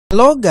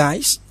Hello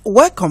guys,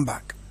 welcome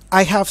back.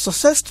 I have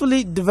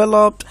successfully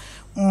developed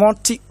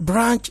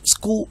multi-branch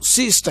school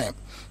system.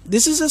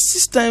 This is a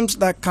system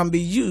that can be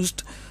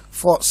used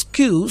for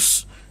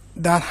schools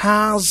that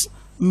has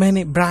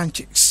many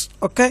branches,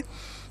 okay?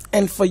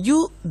 And for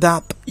you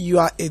that you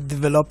are a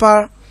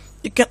developer,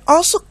 you can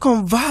also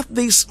convert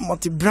this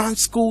multi-branch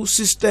school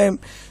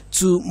system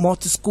to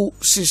multi-school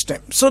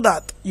system so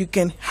that you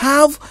can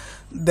have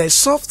the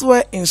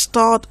software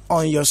installed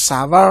on your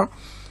server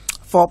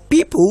for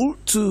people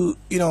to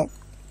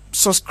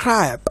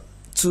subscribe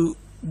to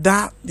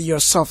that your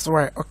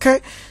software.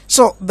 Okay,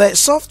 so the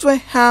software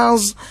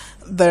has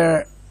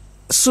the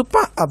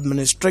super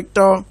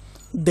administrator,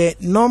 the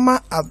normal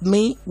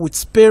admin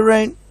with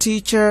parent,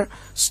 teacher,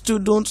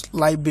 student,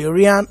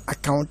 librarian,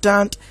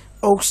 accountant,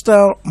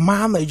 hostel,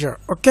 manager.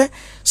 Okay,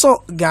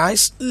 so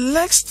guys,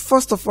 let's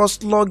first of all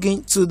log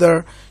into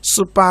the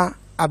super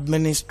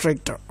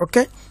administrator.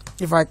 Okay,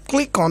 if I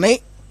click on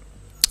it,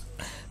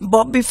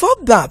 but before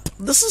that,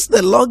 this is the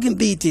login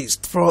details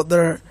for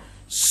the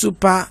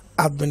super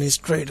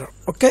administrator.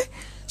 Okay,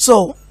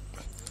 so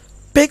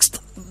paste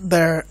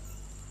the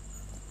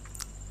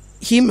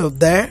email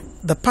there.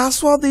 The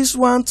password is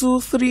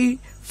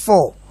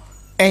 1234.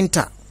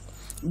 Enter.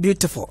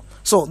 Beautiful.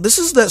 So this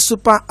is the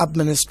super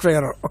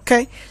administrator.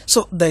 Okay,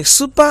 so the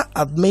super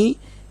admin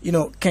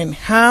can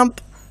have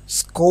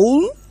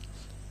school,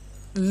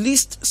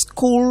 list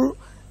school.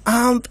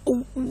 And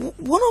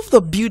one of the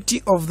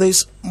beauty of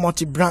this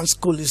multi-branch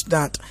school is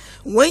that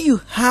when you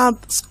have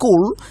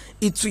school,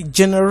 it will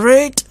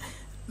generate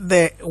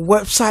the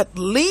website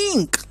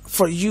link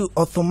for you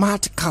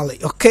automatically,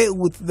 okay,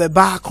 with the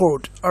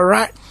barcode. All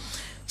right,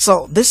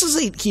 so this is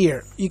it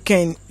here. You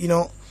can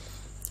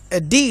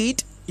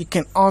edit, you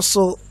can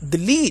also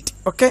delete.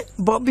 Okay,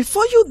 but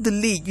before you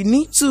delete, you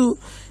need to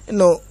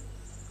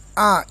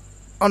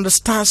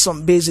understand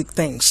some basic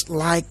things,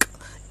 like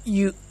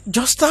you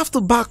just have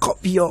to back up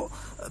your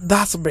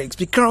database,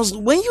 because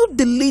when you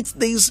delete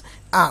this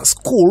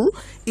school,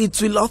 it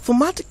will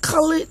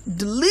automatically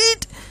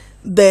delete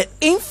the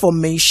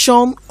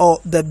information or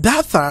the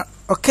data,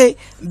 okay,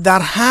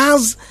 that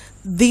has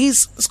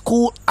this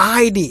school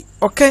ID.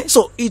 Okay,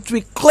 so it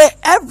will clear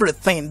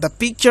everything, the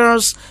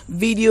pictures,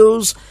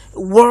 videos,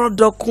 Word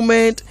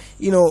document,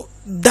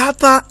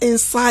 data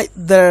inside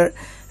the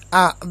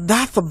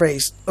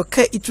database.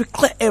 Okay, it will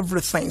clear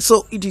everything,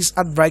 so it is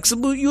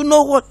advisable you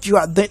know what you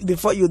are doing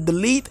before you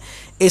delete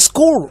a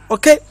school.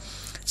 Okay,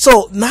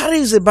 so that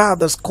is about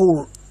the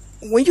school.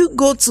 When you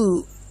go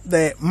to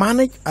the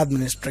manage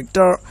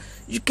administrator,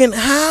 you can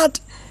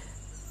add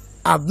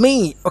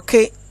admin,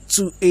 okay,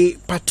 to a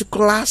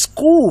particular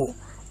school.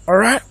 All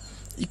right,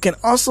 you can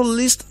also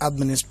list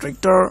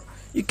administrator,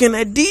 you can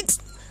edit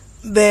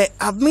the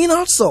admin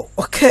also.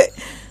 Okay,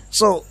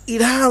 so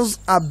it has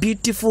a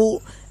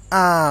beautiful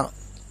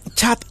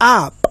chat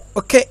app.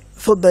 Okay,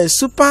 so the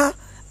super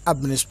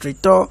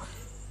administrator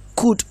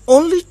could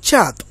only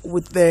chat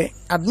with the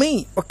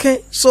admin.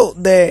 Okay, so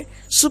the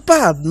super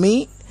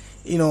admin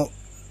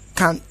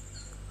can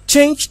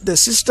change the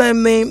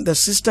system name, the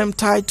system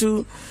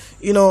title,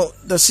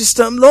 the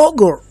system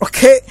logo.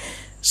 Okay,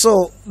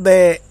 so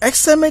the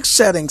XMX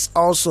settings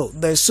also,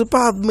 the super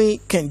admin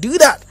can do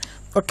that.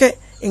 Okay,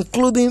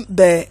 including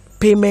the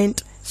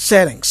payment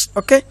settings.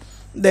 Okay,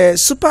 the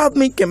super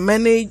admin can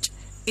manage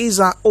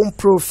is our own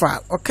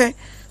profile. Okay,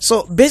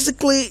 so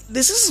basically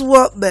this is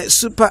what the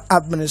super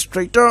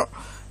administrator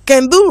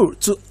can do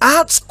to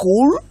add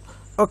school.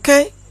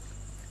 Okay,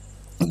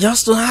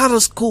 just to add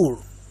a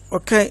school.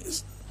 Okay,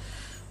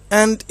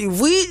 and if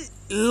we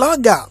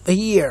log out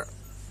here,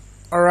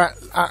 all right,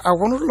 I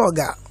want to log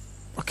out.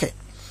 Okay,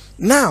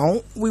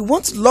 now we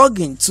want to log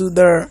into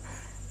the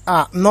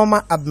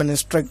normal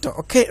administrator.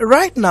 Okay,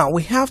 right now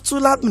we have two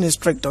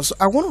administrators, so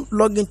I want to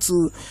log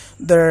into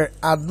the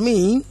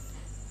admin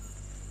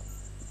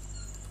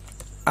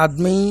at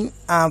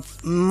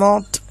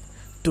North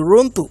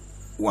Toronto.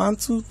 1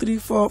 2 3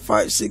 4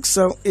 5 6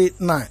 7 8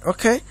 9.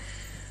 Okay,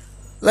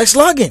 let's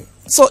log in.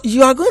 So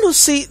you are going to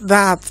see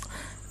that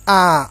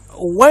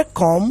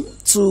welcome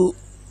to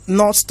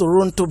North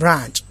Toronto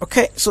branch.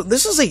 Okay, so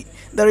this is it.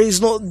 There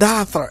is no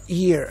data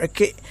here.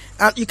 Okay,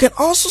 and you can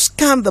also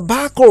scan the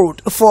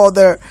barcode for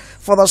the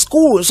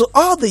school, so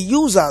all the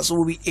users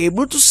will be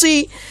able to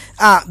see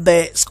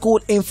the school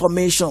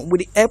information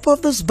with the help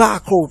of this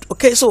barcode.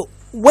 Okay, so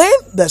when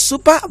the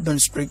super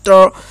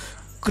administrator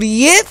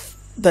creates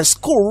the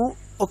school,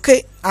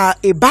 okay, a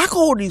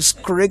barcode is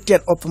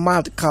created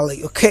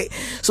automatically. Okay,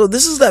 so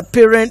this is the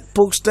parent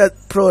posted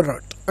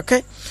product.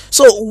 Okay,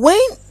 so when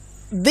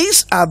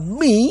this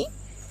admin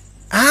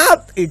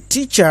add a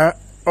teacher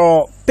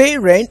or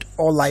parent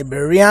or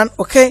librarian,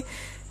 okay,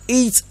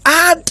 it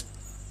add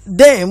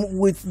them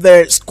with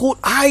the school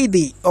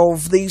ID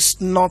of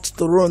this North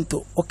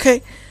Toronto.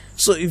 Okay,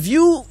 so if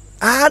you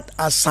add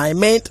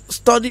assignment,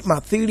 study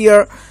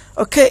material,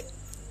 okay,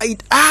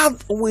 it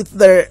add with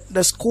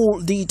the school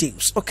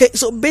details. Okay,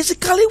 so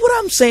basically what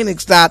I'm saying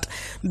is that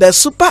the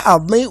super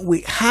admin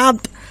will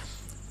add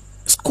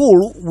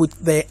school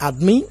with the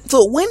admin.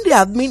 So when the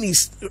admin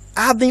is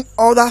adding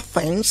other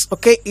things,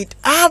 okay, it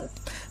add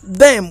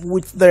them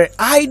with the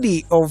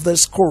ID of the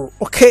school,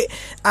 okay.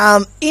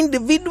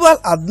 Individual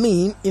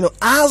admin,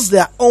 has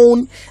their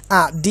own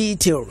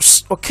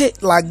details, okay.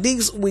 Like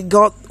this, we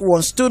got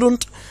one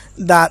student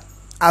that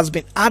has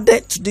been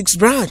added to this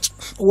branch,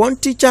 one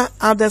teacher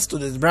added to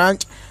this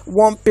branch,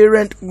 one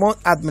parent, one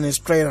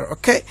administrator,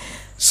 okay.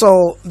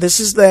 So this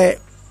is the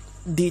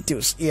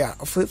details here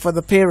for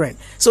the parent.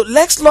 So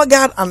let's log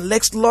out and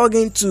let's log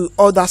into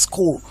other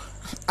school.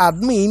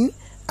 Admin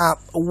at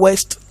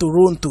West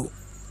Toronto.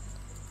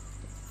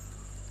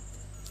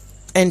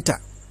 Enter.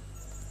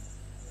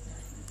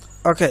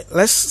 Okay,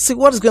 let's see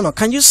what is going on.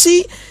 Can you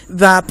see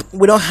that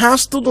we don't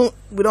have student,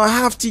 we don't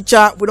have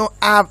teacher, we don't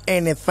have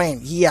anything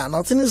here?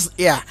 Nothing is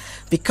here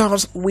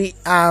because we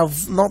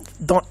have not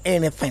done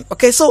anything.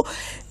 Okay, so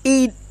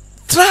it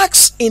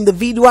tracks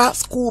individual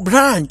school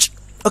branch.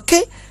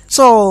 Okay,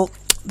 so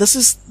this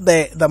is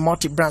the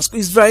multi-branch school.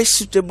 It's very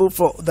suitable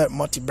for the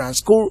multi-branch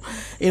school.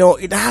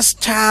 It has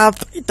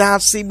chat, it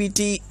has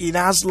CBT, it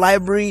has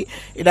library,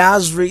 it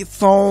has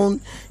read-thon,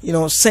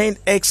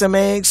 send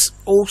XMX,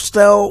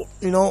 hostel.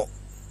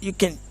 You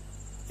can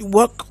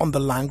work on the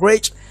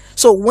language.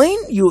 So when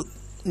you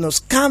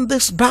scan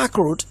this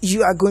barcode,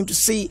 you are going to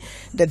see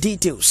the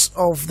details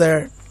of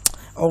this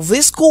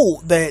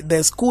school,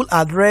 the school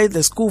address,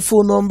 the school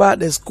phone number,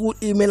 the school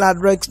email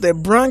address, the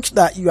branch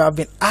that you have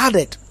been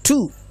added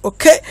to.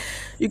 Okay,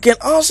 you can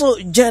also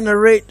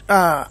generate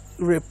a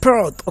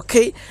report.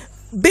 Okay,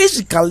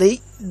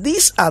 basically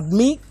this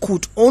admin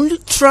could only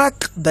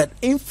track that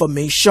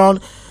information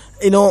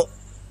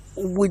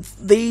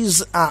with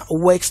these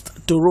West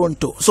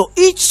Toronto. So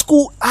each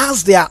school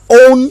has their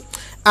own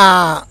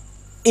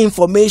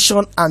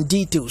information and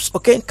details.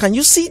 Okay, can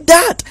you see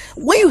that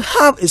when you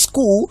have a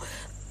school,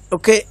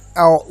 okay,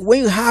 or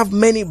when you have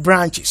many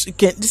branches,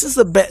 this is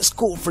the best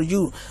school for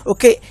you.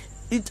 Okay,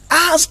 it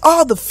has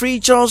all the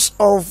features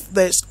of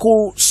the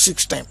school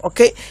system,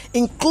 okay,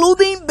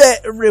 including the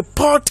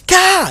report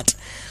card.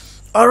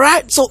 All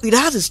right, so it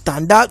has a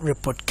standard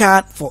report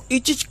card for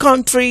each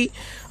country.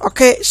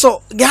 Okay,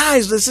 so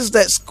guys, this is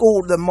the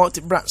school, the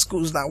multi-branch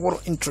schools that I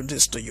want to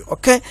introduce to you.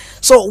 Okay,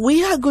 so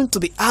we are going to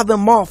be adding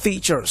more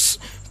features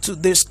to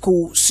this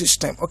school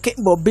system. Okay,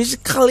 but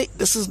basically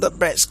this is the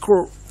best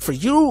school for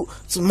you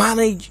to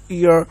manage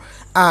your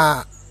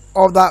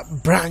other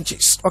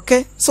branches.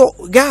 Okay, so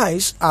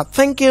guys,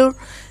 thank you,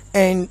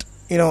 and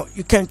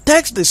you can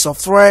text the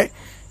software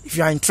if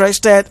you are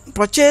interested.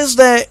 Purchase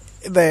the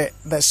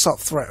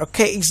software.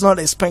 Okay, it's not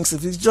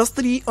expensive. It's just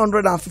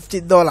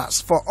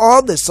 $350 for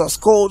all the source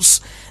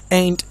codes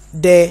and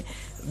the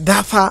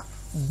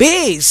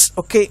database.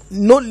 Okay,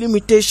 no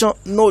limitation,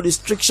 no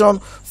restriction,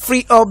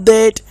 free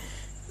update.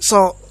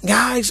 So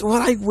guys,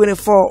 what are you waiting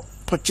for?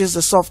 Purchase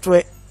the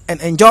software and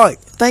enjoy.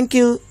 Thank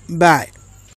you. Bye.